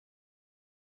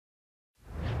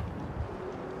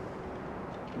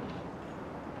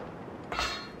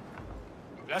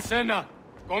La cena.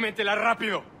 Cómetela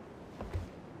rápido.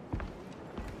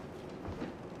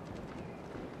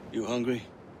 You hungry?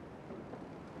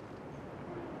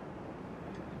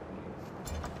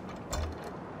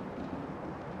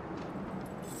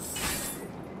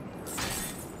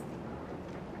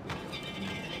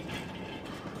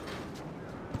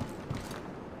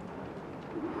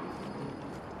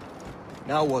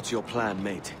 Now what's your plan,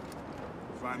 mate?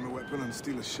 Find my weapon and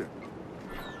steal a ship.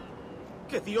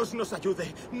 Que Dios nos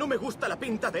ayude. No me gusta la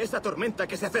pinta de esa tormenta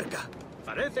que se acerca.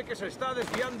 Parece que se está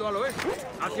desviando al oeste,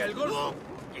 hacia el Golfo.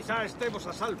 Quizá estemos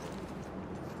a salvo.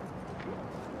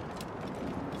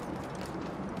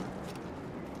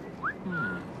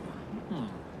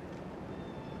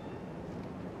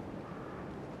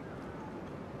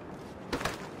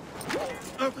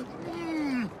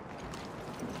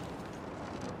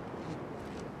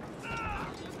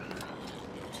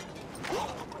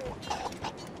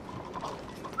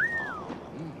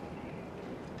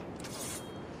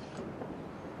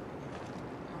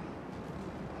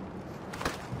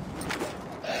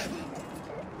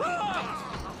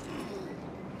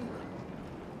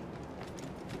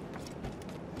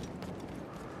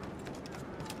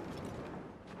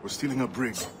 We're stealing a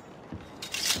brig.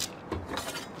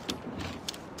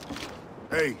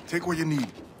 Hey, take what you need.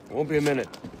 Won't be a minute.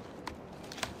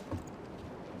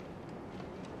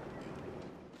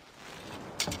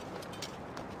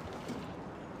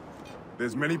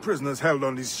 There's many prisoners held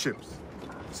on these ships.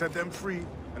 Set them free,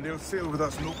 and they'll sail with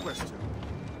us, no question.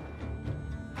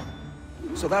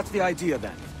 So that's the idea,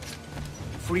 then.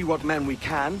 Free what men we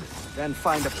can, then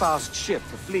find a fast ship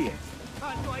for fleeing.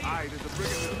 Aye, there's a brig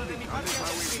in the fleet on its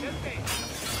highway.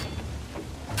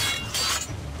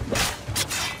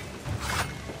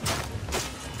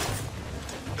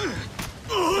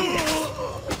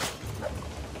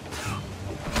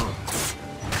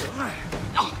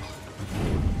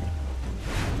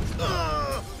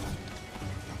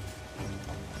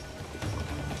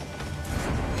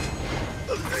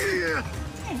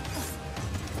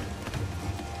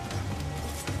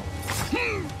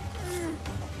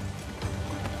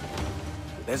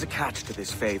 There's a catch to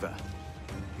this favor.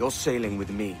 You're sailing with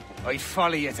me. I'd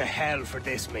follow you to hell for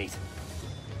this, mate.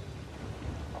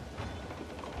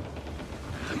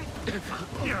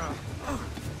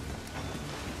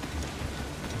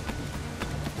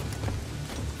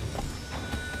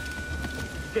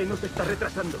 ¿Qué nos está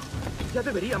retrasando? Ya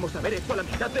deberíamos haber hecho la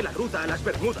mitad de la ruta a las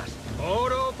Bermudas.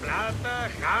 Oro, plata,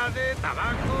 jade,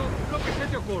 tabaco, lo que se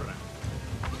te ocurra.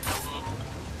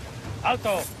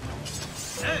 ¡Alto!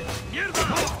 ¡Mierda!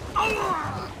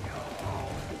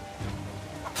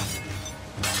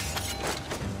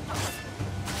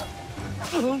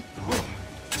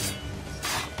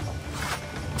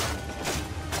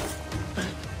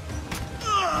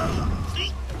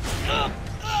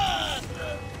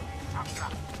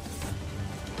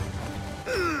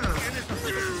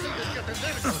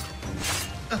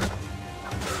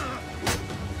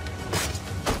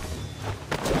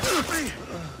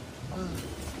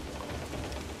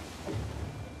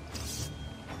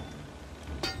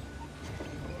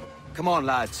 Come on,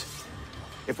 lads.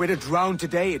 If we're to drown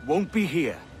today, it won't be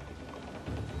here.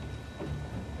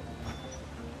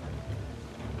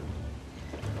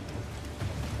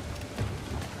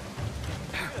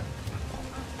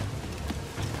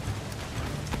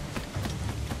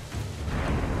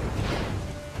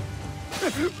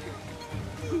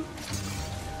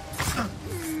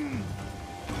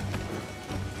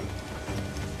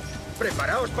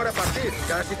 Preparaos para partir.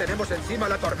 Casi tenemos encima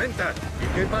la tormenta. ¿Y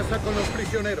qué pasa con los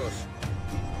prisioneros?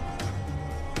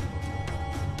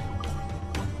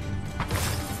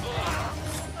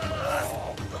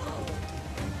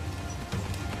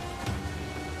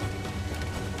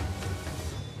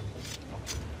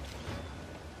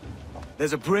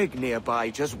 There's a brig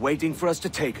nearby just waiting for us to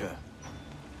take her.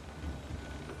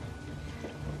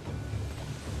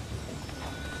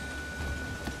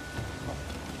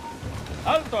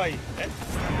 ¡Alto ahí!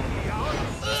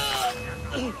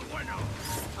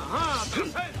 ¡Ajá!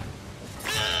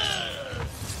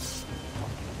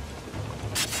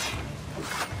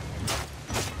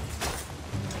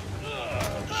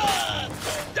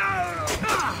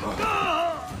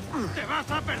 ¡Te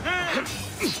vas a perder!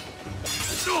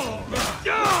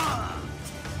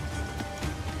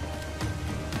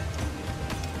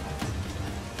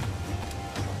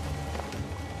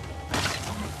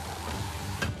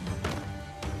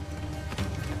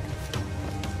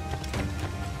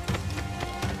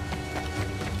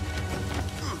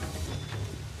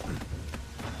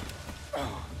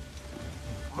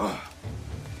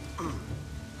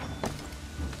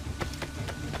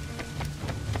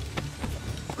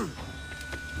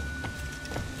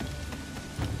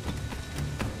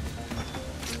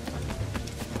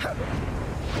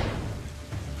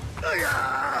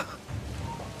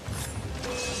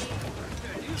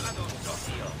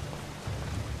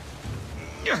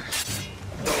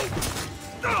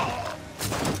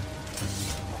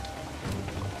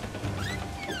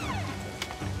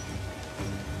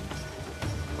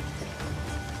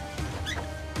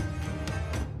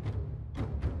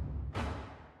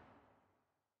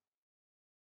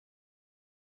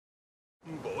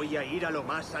 Voy a ir a lo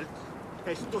más alto.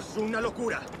 Esto es una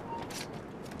locura.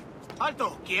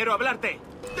 ¡Alto! ¡Quiero hablarte!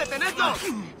 ¡Detenedlos!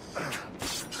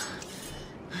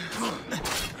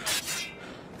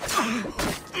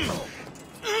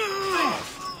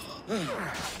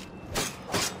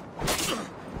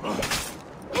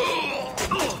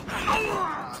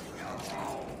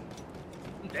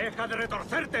 ¡Deja de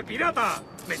retorcerte, pirata!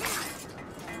 ¡Ven!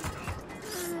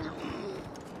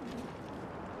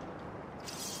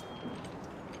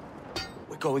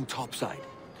 We're going topside.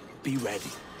 Be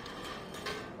ready.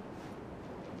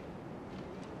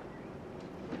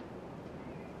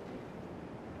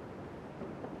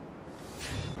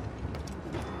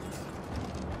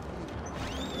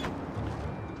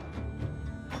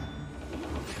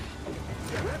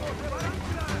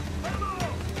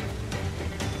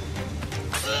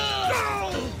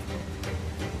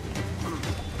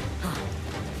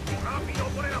 ¡Rápido,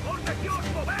 por el amor de Dios,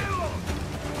 moveos!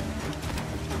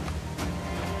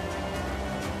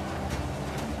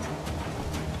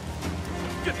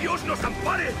 ¡Que Dios nos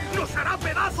ampare! ¡Nos hará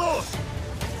pedazos!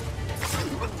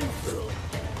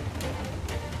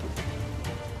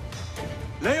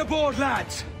 Lay aboard,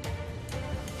 lads!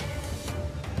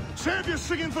 Save your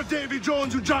singing for Davy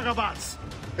Jones, you jagabats!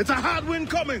 It's a hard wind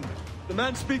coming! The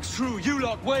man speaks true. You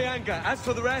lot weigh anchor. As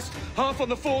for the rest, half on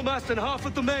the foremast and half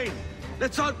at the main.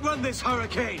 Let's outrun this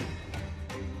hurricane.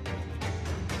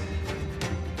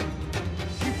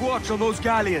 Keep watch on those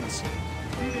galleons.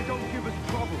 See they don't give us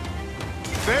trouble.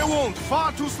 They won't.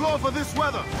 Far too slow for this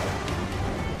weather.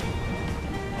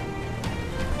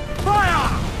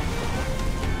 Fire!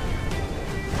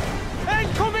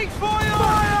 Incoming fire!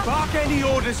 Fire! Bark any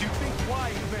orders you think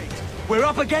wise, mate. We're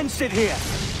up against it here.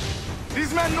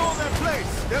 These men know their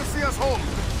place. They'll see us home.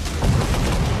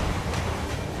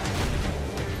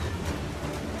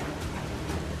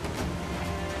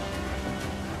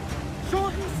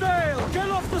 Shorten sail! Get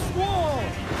off the squall!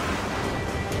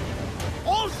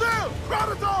 All sail!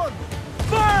 Crowd it on!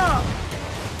 Fire!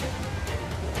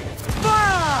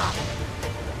 Fire!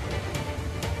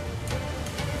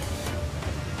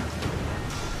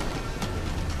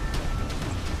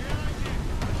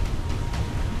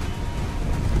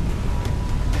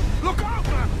 Look out,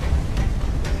 man!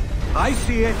 I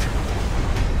see it.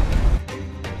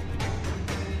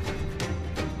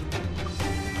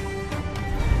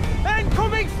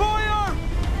 Incoming fire!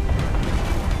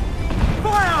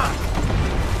 Fire!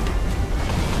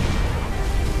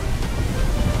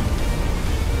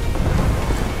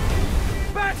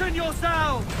 Batten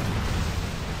yourselves!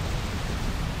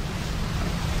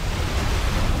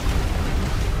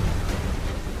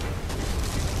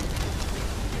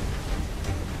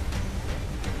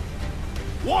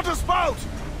 Water spout!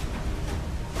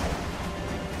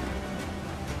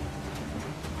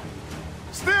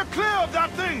 Steer clear of that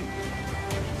thing!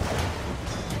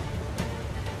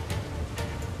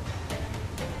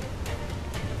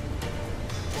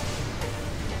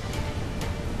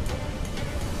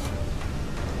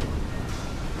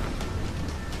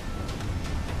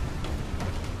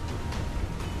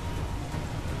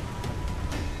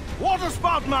 Water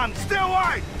spout, man! Stay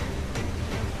wide!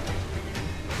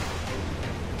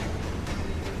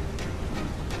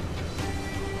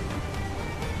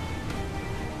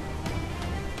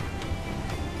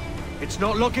 It's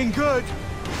not looking good.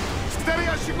 Steady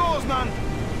as she goes, man!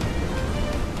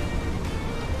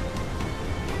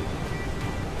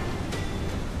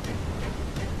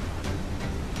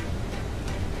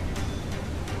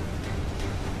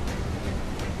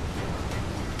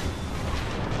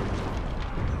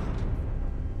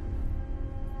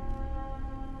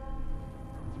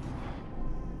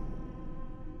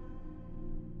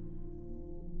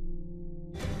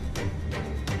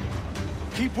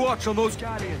 Keep watch on those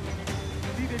galleons.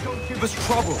 See they don't give us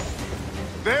trouble.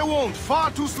 They won't. Far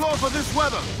too slow for this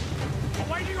weather.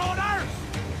 Awaiting orders!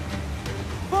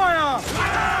 Fire!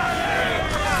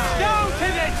 Down to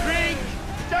the drink!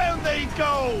 Down they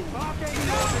go!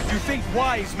 You think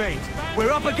wise, mate.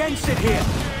 We're up against it here.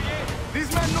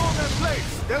 These men know their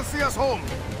place. They'll see us home.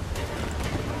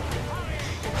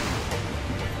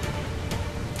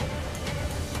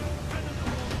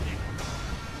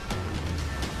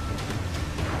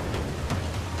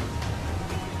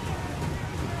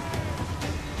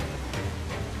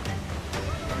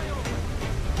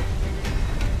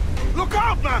 Look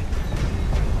out, man!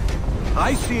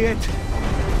 I see it.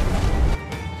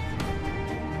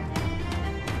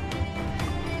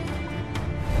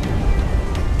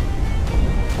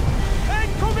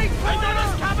 Incoming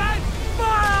fire! Coming!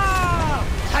 Fire!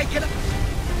 Take it!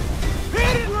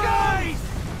 Hit it, guys!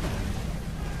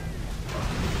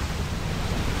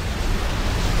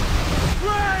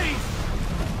 Race!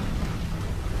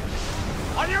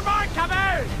 On your mark, come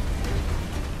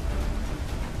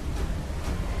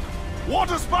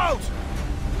Water spout!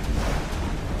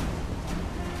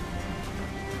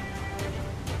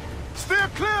 Steer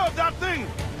clear of that thing!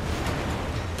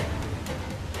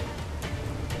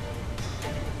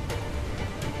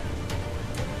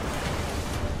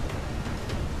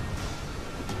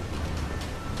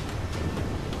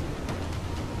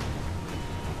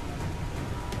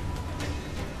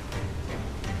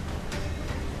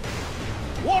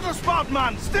 Water spout,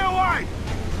 man! Stay away!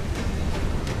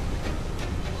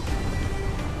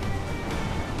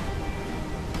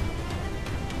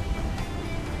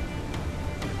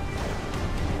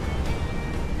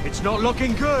 It's not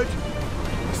looking good.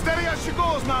 Steady as she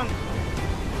goes, man!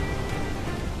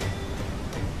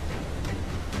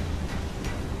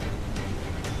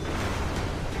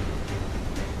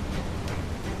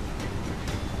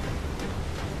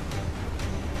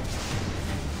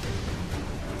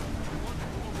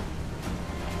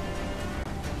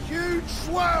 Huge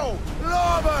swell!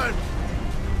 Larboard!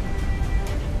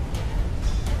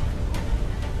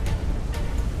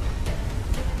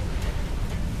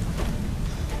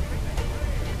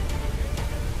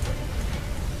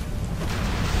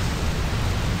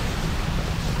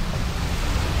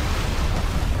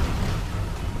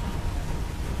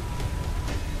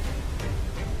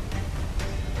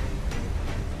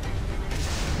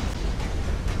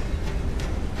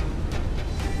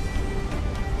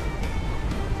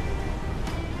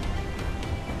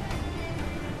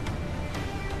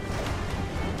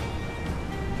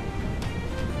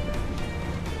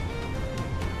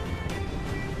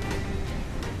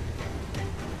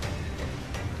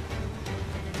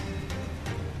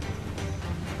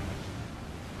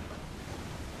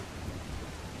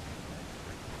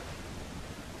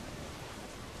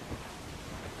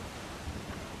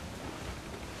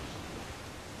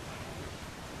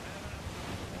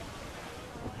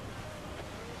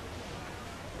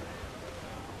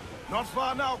 Not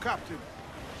far now, Captain.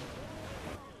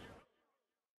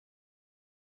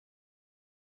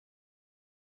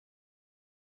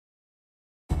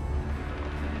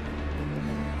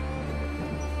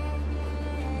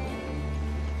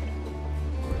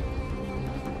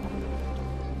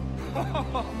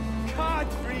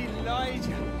 Godfrey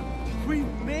Elijah, we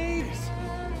made it.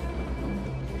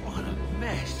 What a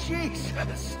mess,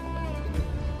 Jesus.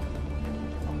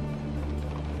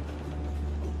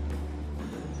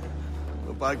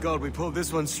 Oh, by God, we pulled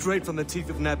this one straight from the teeth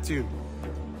of Neptune.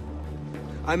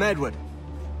 I'm Edward.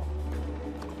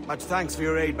 Much thanks for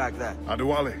your aid back there.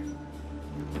 Adewale.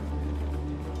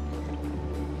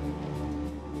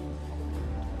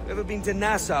 Ever been to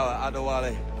Nassau,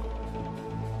 Adewale?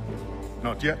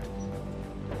 Not yet.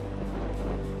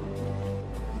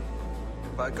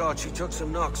 By God, she took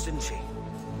some knocks, didn't she?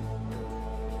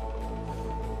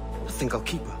 I think I'll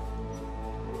keep her.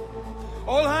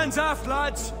 All hands aft,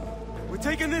 lads! We're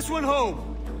taking this one home.